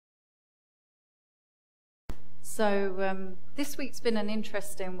So this week's been an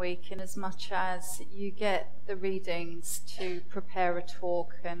interesting week in as much as you get the readings to prepare a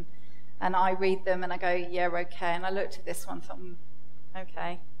talk and I read them and I go, yeah, okay. And I looked at this one and thought,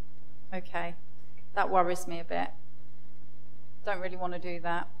 okay, that worries me a bit. Don't really want to do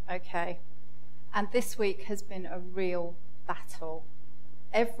that. Okay. And this week has been a real battle.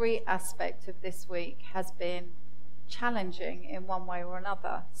 Every aspect of this week has been challenging in one way or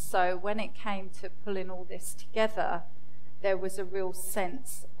another. So when it came to pulling all this together, there was a real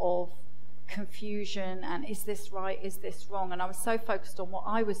sense of confusion and is this right, is this wrong? And I was so focused on what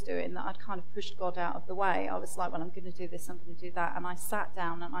I was doing that I'd kind of pushed God out of the way. I was like, well, I'm going to do this, I'm going to do that. And I sat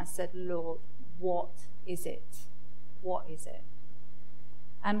down and I said, Lord, what is it? What is it?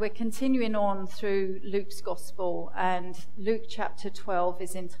 And we're continuing on through Luke's Gospel, and Luke chapter 12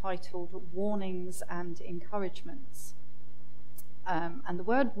 is entitled Warnings and Encouragements. And the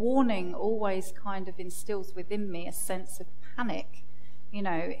word warning always kind of instills within me a sense of panic. You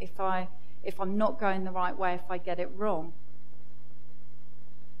know, if I'm not going the right way, if I get it wrong.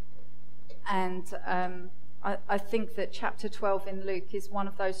 And I think that chapter 12 in Luke is one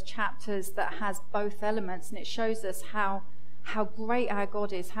of those chapters that has both elements, and it shows us how great our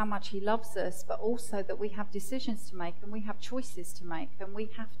God is, how much he loves us, but also that we have decisions to make and we have choices to make and we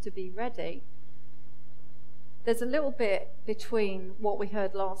have to be ready. There's a little bit between what we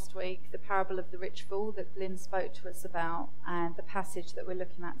heard last week, the parable of the rich fool that Glyn spoke to us about, and the passage that we're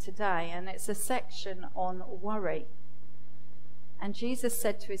looking at today, and it's a section on worry. And Jesus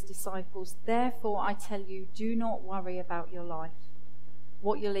said to his disciples, therefore I tell you, do not worry about your life,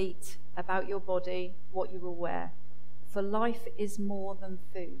 what you'll eat, about your body, what you will wear. For life is more than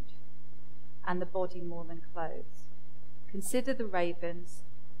food, and the body more than clothes. Consider the ravens.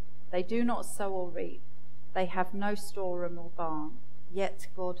 They do not sow or reap. They have no storeroom or barn, yet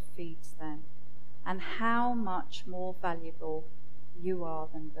God feeds them. And how much more valuable you are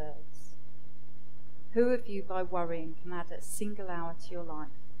than birds. Who of you by worrying can add a single hour to your life?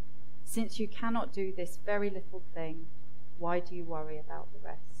 Since you cannot do this very little thing, why do you worry about the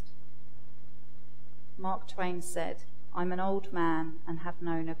rest? Mark Twain said, I'm an old man and have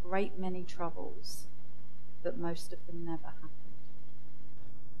known a great many troubles, but most of them never happened.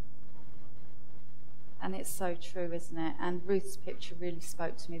 And it's so true, isn't it? And Ruth's picture really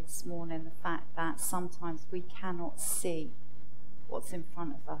spoke to me this morning, the fact that sometimes we cannot see what's in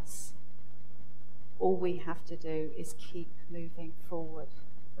front of us. All we have to do is keep moving forward.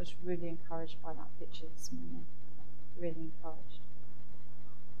 I was really encouraged by that picture this morning. Really encouraged.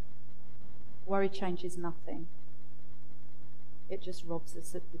 Worry changes nothing. It just robs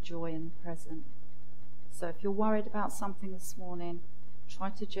us of the joy in the present. So if you're worried about something this morning, try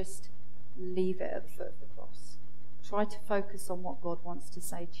to just leave it at the foot of the cross. Try to focus on what God wants to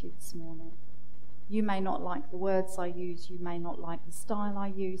say to you this morning. You may not like the words I use, you may not like the style I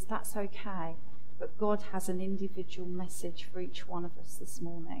use, that's okay. But God has an individual message for each one of us this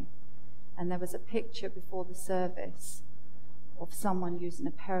morning. And there was a picture before the service of someone using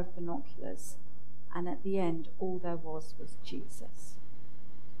a pair of binoculars, and at the end all there was Jesus.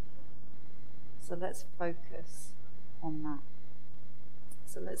 So let's focus on that.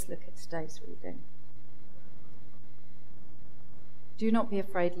 So let's look at today's reading. Do not be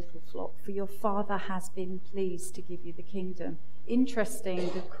afraid, little flock, for your Father has been pleased to give you the kingdom.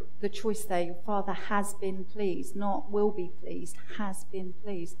 Interesting, the choice there, your Father has been pleased, not will be pleased, has been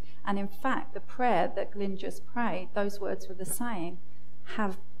pleased. And in fact, the prayer that Glyn just prayed, those words were the same,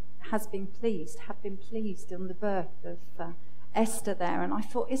 has been pleased, have been pleased on the birth of Esther there. And I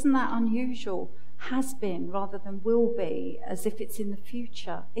thought, isn't that unusual? Has been rather than will be, as if it's in the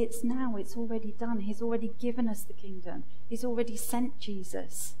future. It's now, it's already done. He's already given us the kingdom. He's already sent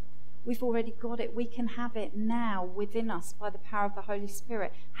Jesus. We've already got it. We can have it now within us by the power of the Holy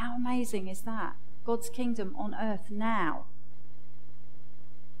Spirit. How amazing is that? God's kingdom on earth now.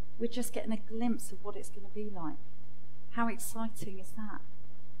 We're just getting a glimpse of what it's going to be like. How exciting is that?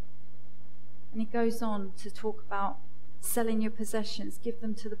 And he goes on to talk about selling your possessions, give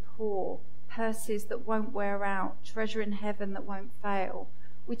them to the poor, purses that won't wear out, treasure in heaven that won't fail.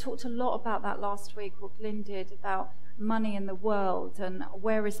 We talked a lot about that last week, or Glyn did, about money in the world and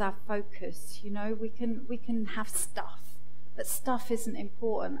where is our focus. You know, we can have stuff, but stuff isn't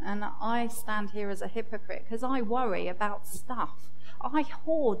important. And I stand here as a hypocrite because I worry about stuff. I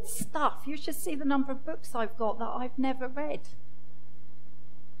hoard stuff. You should see the number of books I've got that I've never read.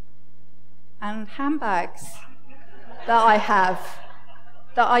 And handbags that I have,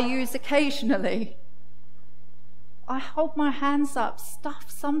 that I use occasionally. I hold my hands up. Stuff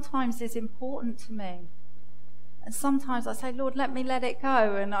sometimes is important to me. And sometimes I say, Lord, let me let it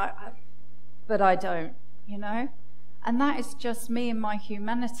go. But I don't. you know? And that is just me and my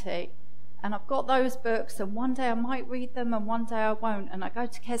humanity. And I've got those books, and one day I might read them and one day I won't. And I go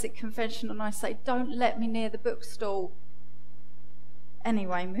to Keswick Convention and I say, don't let me near the bookstall.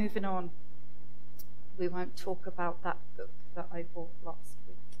 Anyway, moving on. We won't talk about that book that I bought last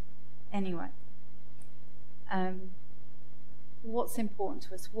week. Anyway, what's important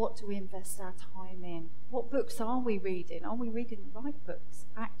to us? What do we invest our time in? What books are we reading? Are we reading the right books,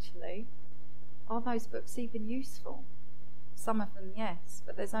 actually? Are those books even useful? Some of them, yes,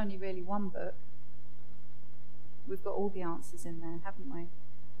 but there's only really one book. We've got all the answers in there, haven't we?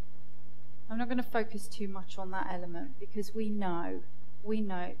 I'm not going to focus too much on that element, because we know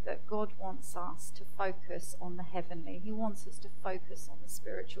that God wants us to focus on the heavenly. He wants us to focus on the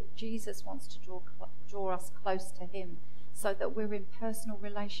spiritual. Jesus wants to draw us close to him so that we're in personal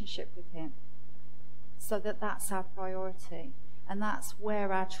relationship with him, so that that's our priority, and that's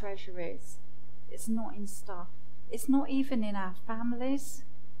where our treasure is. It's not in stuff. It's not even in our families.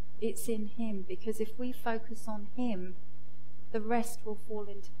 It's in him, because if we focus on him, the rest will fall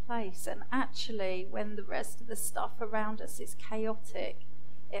into place. And actually, when the rest of the stuff around us is chaotic,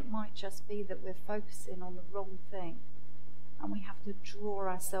 it might just be that we're focusing on the wrong thing. And we have to draw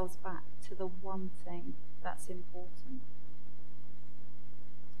ourselves back to the one thing that's important.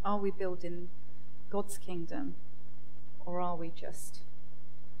 Are we building God's kingdom, or are we just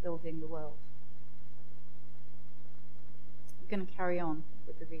building the world? I'm going to carry on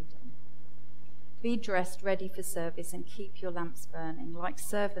with the reading. Be dressed, ready for service, and keep your lamps burning, like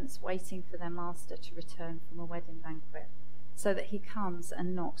servants waiting for their master to return from a wedding banquet, so that he comes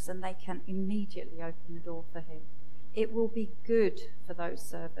and knocks and they can immediately open the door for him. It will be good for those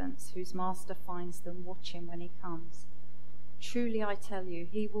servants whose master finds them watching when he comes. Truly I tell you,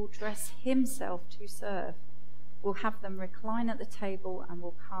 he will dress himself to serve, will have them recline at the table, and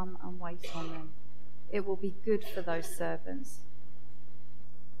will come and wait on them. It will be good for those servants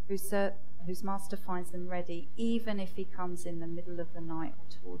whose master finds them ready, even if he comes in the middle of the night or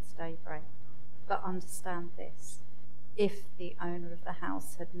towards daybreak. But understand this, if the owner of the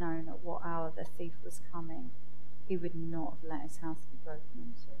house had known at what hour the thief was coming, he would not have let his house be broken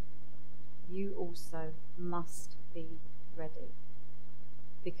into. You also must be ready,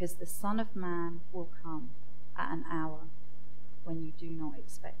 because the Son of Man will come at an hour when you do not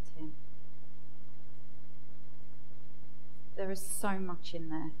expect him. There is so much in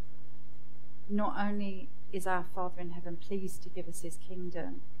there. Not only is our Father in heaven pleased to give us his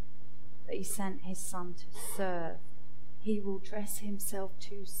kingdom, but he sent his Son to serve. He will dress himself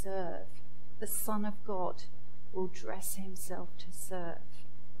to serve. The Son of God will dress himself to serve.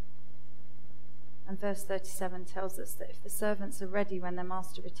 And verse 37 tells us that if the servants are ready when their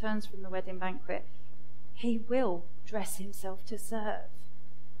master returns from the wedding banquet, he will dress himself to serve.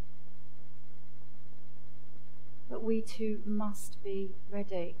 But we too must be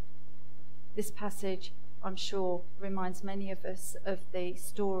ready. This passage, I'm sure, reminds many of us of the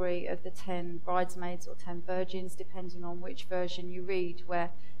story of the 10 bridesmaids or 10 virgins, depending on which version you read, where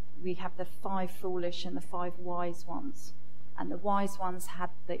we have the 5 foolish and the 5 wise ones. And the wise ones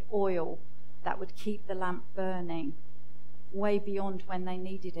had the oil that would keep the lamp burning way beyond when they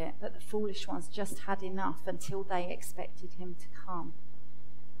needed it, but the foolish ones just had enough until they expected him to come.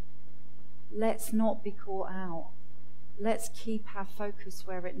 Let's not be caught out. Let's keep our focus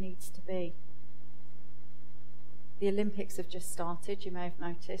where it needs to be. The Olympics have just started, you may have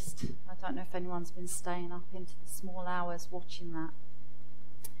noticed. I don't know if anyone's been staying up into the small hours watching that.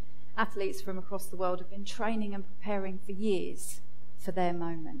 Athletes from across the world have been training and preparing for years for their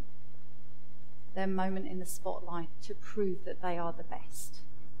moment in the spotlight, to prove that they are the best.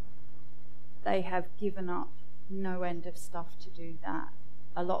 They have given up no end of stuff to do that.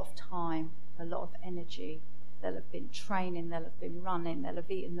 A lot of time, a lot of energy. They'll have been training, they'll have been running, they'll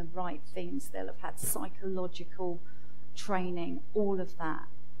have eaten the right things, they'll have had psychological training, all of that.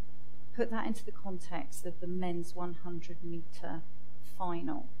 Put that into the context of the men's 100-metre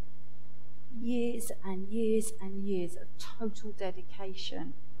final. Years and years and years of total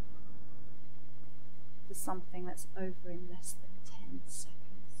dedication for something that's over in less than 10 seconds.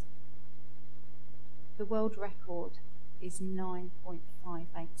 The world record is 9.58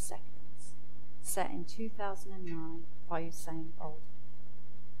 seconds. Set in 2009 by Usain Bolt.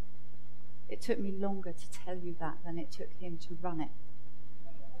 It took me longer to tell you that than it took him to run it.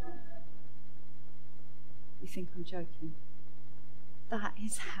 You think I'm joking? That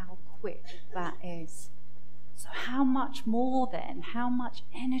is how quick that is. So how much more then, how much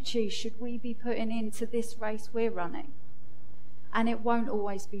energy should we be putting into this race we're running? And it won't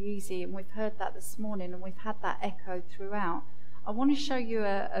always be easy, and we've heard that this morning and we've had that echoed throughout. I want to show you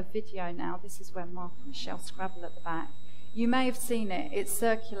a video now. This is where Mark and Michelle scrabble at the back. You may have seen it. It's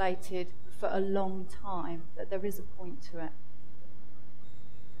circulated for a long time, but there is a point to it.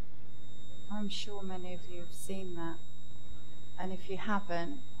 I'm sure many of you have seen that. And if you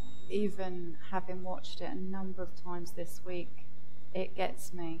haven't, even having watched it a number of times this week, it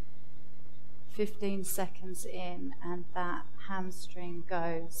gets me. 15 seconds in and that hamstring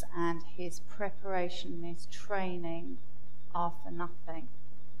goes, and his preparation, his training are for nothing.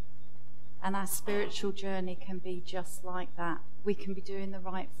 And our spiritual journey can be just like that. We can be doing the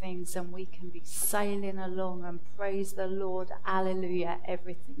right things and we can be sailing along and praise the Lord, hallelujah,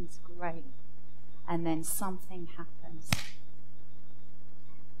 everything's great. And then something happens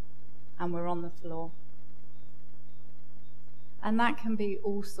and we're on the floor. And that can be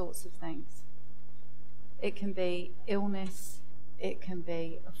all sorts of things. It can be illness, it can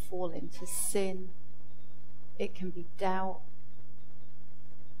be a fall into sin, it can be doubt,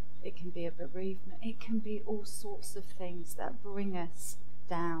 it can be a bereavement, it can be all sorts of things that bring us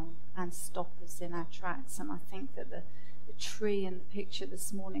down and stop us in our tracks. And I think that the tree in the picture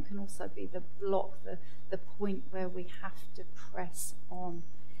this morning can also be the block, the point where we have to press on.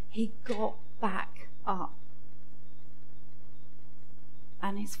 He got back up.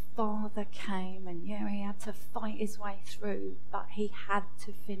 And his father came, and yeah, he had to fight his way through, but he had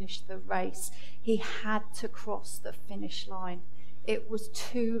to finish the race. He had to cross the finish line. It was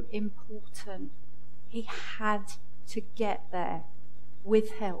too important. He had to get there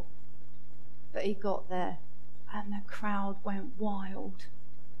with help. But he got there, and the crowd went wild.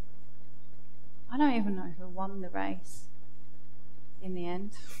 I don't even know who won the race in the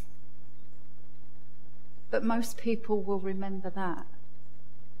end. But most people will remember that.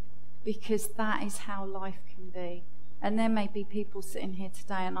 Because that is how life can be. And there may be people sitting here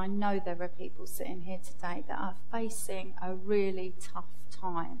today, and I know there are people sitting here today that are facing a really tough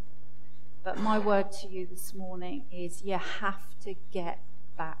time. But my word to you this morning is you have to get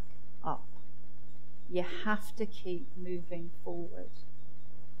back up. You have to keep moving forward.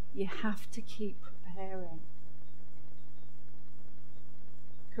 You have to keep preparing.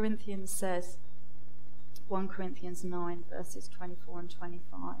 Corinthians says, 1 Corinthians 9 verses 24 and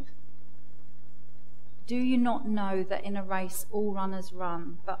 25. Do you not know that in a race all runners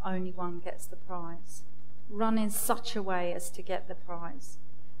run, but only one gets the prize? Run in such a way as to get the prize.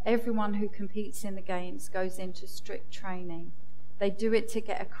 Everyone who competes in the games goes into strict training. They do it to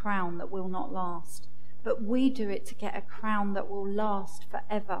get a crown that will not last, but we do it to get a crown that will last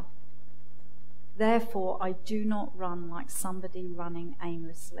forever. Therefore, I do not run like somebody running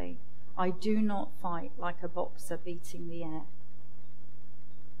aimlessly. I do not fight like a boxer beating the air.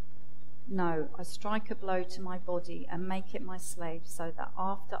 No, I strike a blow to my body and make it my slave, so that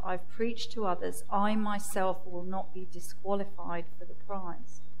after I've preached to others, I myself will not be disqualified for the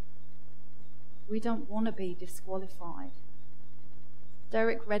prize. We don't want to be disqualified.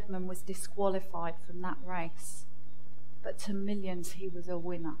 Derek Redmond was disqualified from that race, but to millions he was a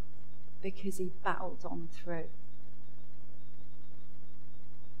winner because he battled on through.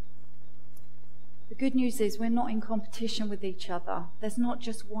 The good news is we're not in competition with each other. There's not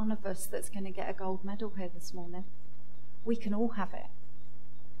just one of us that's going to get a gold medal here this morning. We can all have it.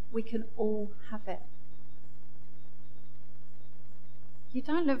 We can all have it. You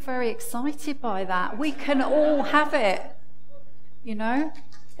don't look very excited by that. We can all have it. You know,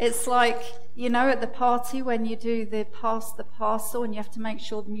 it's like, you know, at the party when you do the pass the parcel and you have to make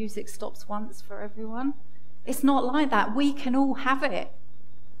sure the music stops once for everyone. It's not like that. We can all have it.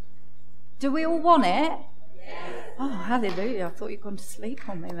 Do we all want it? Yes. Oh, hallelujah. I thought you'd gone to sleep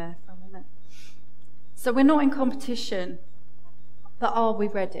on me there for a minute. So we're not in competition, but are we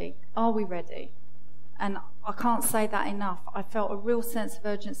ready? Are we ready? And I can't say that enough. I felt a real sense of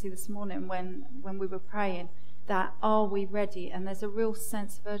urgency this morning when we were praying that are we ready? And there's a real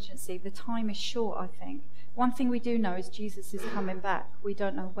sense of urgency. The time is short, I think. One thing we do know is Jesus is coming back. We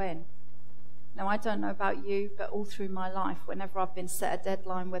don't know when. Now, I don't know about you, but all through my life, whenever I've been set a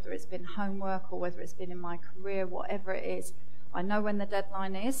deadline, whether it's been homework or whether it's been in my career, whatever it is, I know when the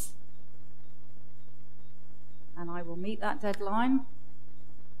deadline is, and I will meet that deadline.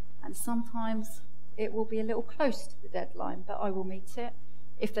 And sometimes it will be a little close to the deadline, but I will meet it.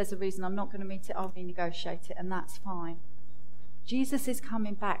 If there's a reason I'm not going to meet it, I'll renegotiate it, and that's fine. Jesus is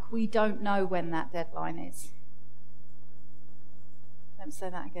coming back. We don't know when that deadline is. Let me say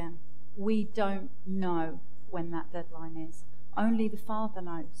that again. We don't know when that deadline is. Only the Father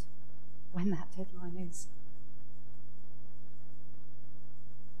knows when that deadline is.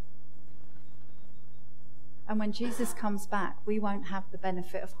 And when Jesus comes back, we won't have the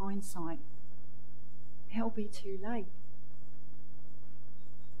benefit of hindsight. It'll be too late.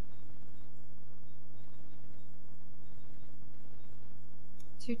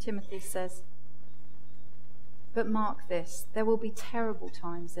 2 Timothy says, "But mark this, there will be terrible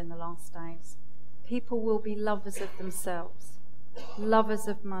times in the last days. People will be lovers of themselves, lovers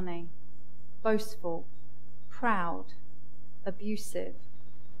of money, boastful, proud, abusive,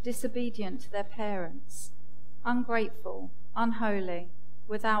 disobedient to their parents, ungrateful, unholy,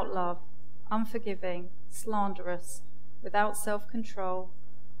 without love, unforgiving, slanderous, without self-control,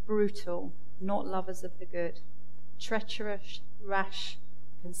 brutal, not lovers of the good, treacherous, rash,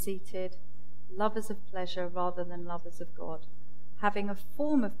 conceited, lovers of pleasure rather than lovers of God, having a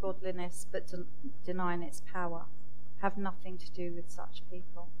form of godliness but denying its power. Have nothing to do with such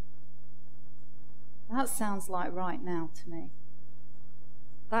people." That sounds like right now to me.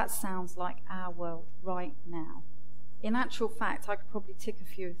 That sounds like our world right now. In actual fact, I could probably tick a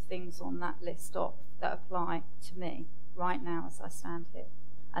few things on that list off that apply to me right now as I stand here,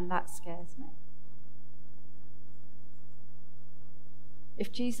 and that scares me.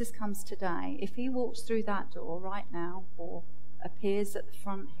 If Jesus comes today, if he walks through that door right now or appears at the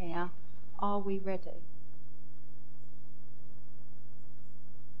front here, are we ready?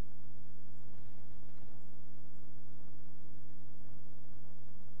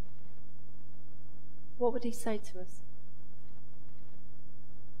 What would he say to us?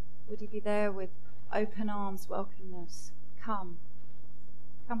 Would he be there with open arms, welcoming us? Come.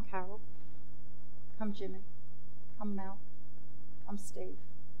 Come, Carol. Come, Jimmy. Come, Mel. Come, Steve.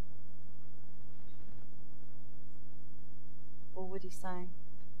 Or would he say,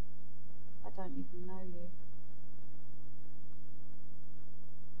 "I don't even know you"?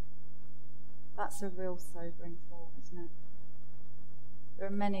 That's a real sobering thought, isn't it? There are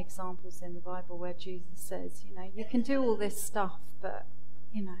many examples in the Bible where Jesus says, you can do all this stuff, but,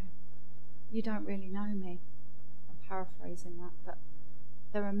 you don't really know me. I'm paraphrasing that, but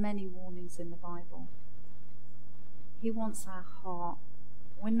there are many warnings in the Bible. He wants our heart.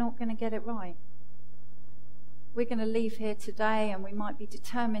 We're not going to get it right. We're going to leave here today and we might be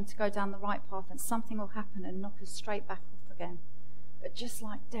determined to go down the right path, and something will happen and knock us straight back off again. But just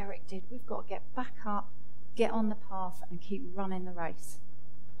like Derek did, we've got to get back up, get on the path and keep running the race.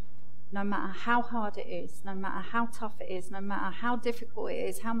 No matter how hard it is, no matter how tough it is, no matter how difficult it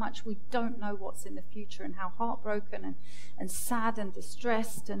is, how much we don't know what's in the future and how heartbroken and sad and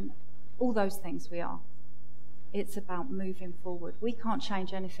distressed and all those things we are. It's about moving forward. We can't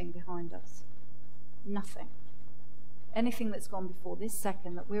change anything behind us. Nothing. Anything that's gone before this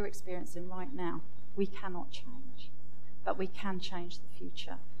second that we're experiencing right now, we cannot change. But we can change the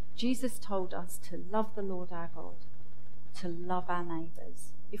future. Jesus told us to love the Lord our God, to love our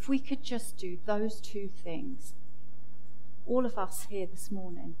neighbours. If we could just do those two things, all of us here this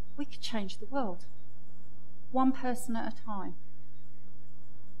morning, we could change the world. One person at a time.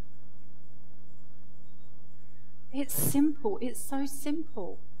 It's simple. It's so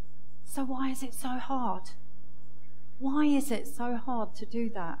simple. So why is it so hard? Why is it so hard to do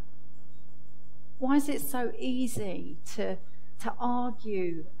that? Why is it so easy to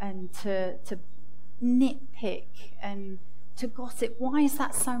argue and to nitpick and to gossip? Why is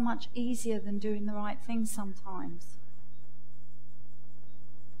that so much easier than doing the right thing sometimes?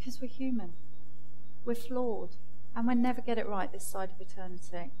 Because we're human. We're flawed. And we'll never get it right this side of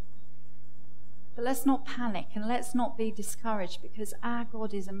eternity. But let's not panic and let's not be discouraged, because our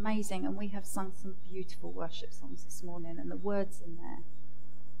God is amazing, and we have sung some beautiful worship songs this morning, and the words in there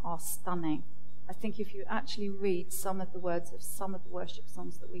are stunning. I think if you actually read some of the words of some of the worship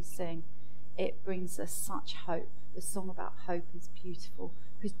songs that we sing, it brings us such hope. The song about hope is beautiful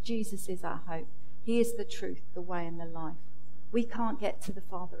because Jesus is our hope. He is the truth, the way and the life. We can't get to the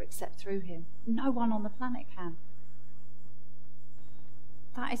Father except through him. No one on the planet can.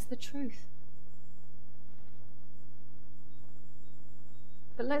 That is the truth.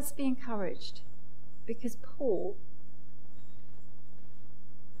 But let's be encouraged, because Paul,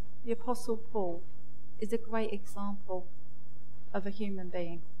 the Apostle Paul, is a great example of a human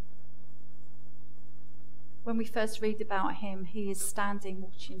being. When we first read about him, he is standing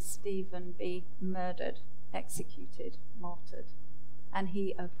watching Stephen be murdered, executed, martyred, and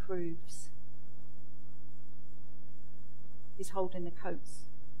he approves. He's holding the coats.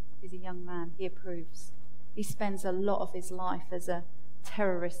 He's a young man. He approves. He spends a lot of his life as a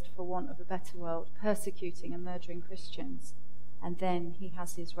terrorist, for want of a better word, persecuting and murdering Christians. And then he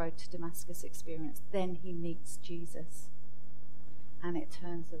has his road to Damascus experience. Then he meets Jesus. And it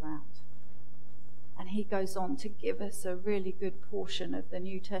turns around. And he goes on to give us a really good portion of the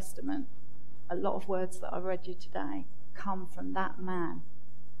New Testament. A lot of words that I read you today come from that man.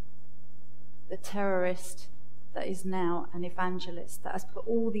 The terrorist that is now an evangelist, that has put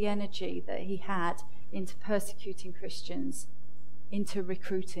all the energy that he had into persecuting Christians into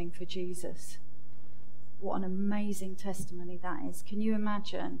recruiting for Jesus. What an amazing testimony that is. Can you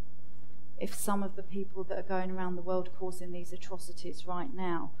imagine if some of the people that are going around the world causing these atrocities right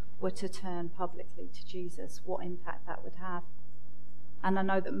now were to turn publicly to Jesus? What impact that would have. And I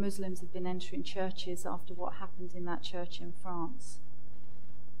know that Muslims have been entering churches after what happened in that church in France.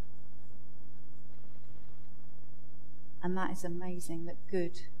 And that is amazing that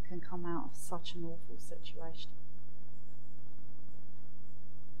good can come out of such an awful situation.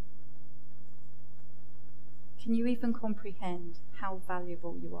 Can you even comprehend how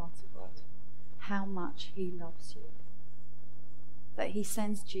valuable you are to God? How much he loves you? That he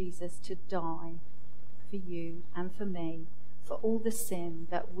sends Jesus to die for you and for me, for all the sin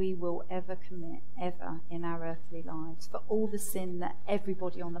that we will ever commit, ever in our earthly lives, for all the sin that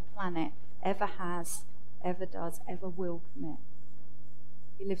everybody on the planet ever has, ever does, ever will commit.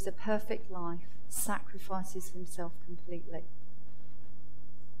 He lives a perfect life, sacrifices himself completely.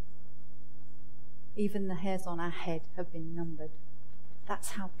 Even the hairs on our head have been numbered.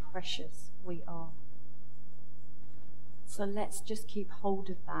 That's how precious we are. So let's just keep hold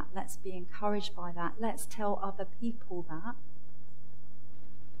of that. Let's be encouraged by that. Let's tell other people that,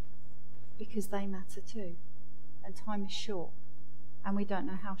 because they matter too. And time is short, and we don't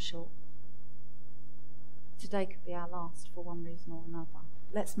know how short. Today could be our last for one reason or another.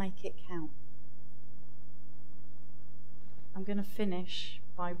 Let's make it count. I'm going to finish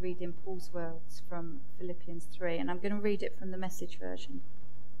by reading Paul's words from Philippians 3, and I'm going to read it from the Message version.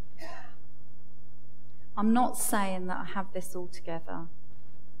 I'm not saying that I have this all together,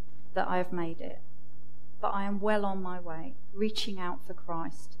 that I have made it, but I am well on my way, reaching out for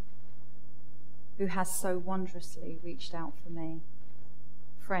Christ, who has so wondrously reached out for me.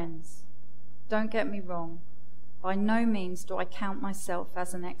 Friends, don't get me wrong. By no means do I count myself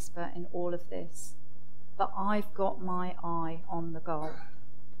as an expert in all of this, but I've got my eye on the goal,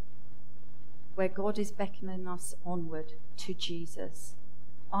 where God is beckoning us onward to Jesus.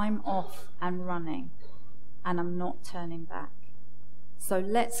 I'm off and running, and I'm not turning back. So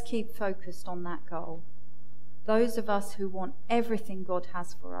let's keep focused on that goal. Those of us who want everything God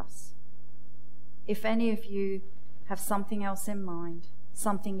has for us. If any of you have something else in mind,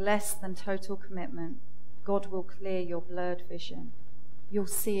 something less than total commitment, God will clear your blurred vision. You'll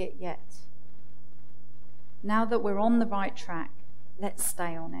see it yet. Now that we're on the right track, let's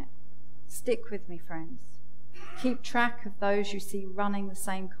stay on it. Stick with me, friends. Keep track of those you see running the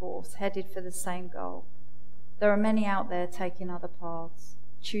same course, headed for the same goal. There are many out there taking other paths,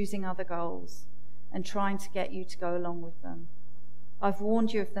 choosing other goals, and trying to get you to go along with them. I've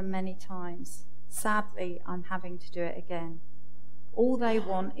warned you of them many times. Sadly, I'm having to do it again. All they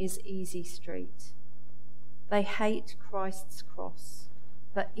want is easy street. They hate Christ's cross,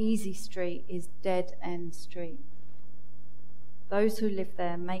 but easy street is dead end street. Those who live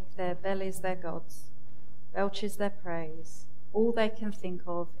there make their bellies their gods, belches their praise. All they can think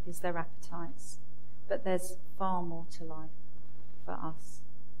of is their appetites, but there's far more to life for us.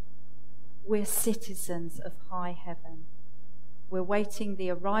 We're citizens of high heaven. We're waiting the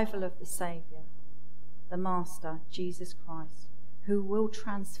arrival of the Saviour, the Master, Jesus Christ, who will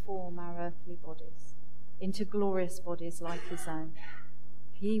transform our earthly bodies into glorious bodies like his own.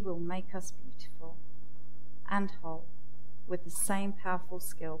 He will make us beautiful and whole with the same powerful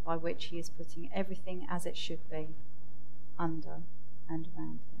skill by which he is putting everything as it should be under and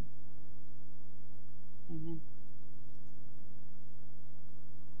around him. Amen.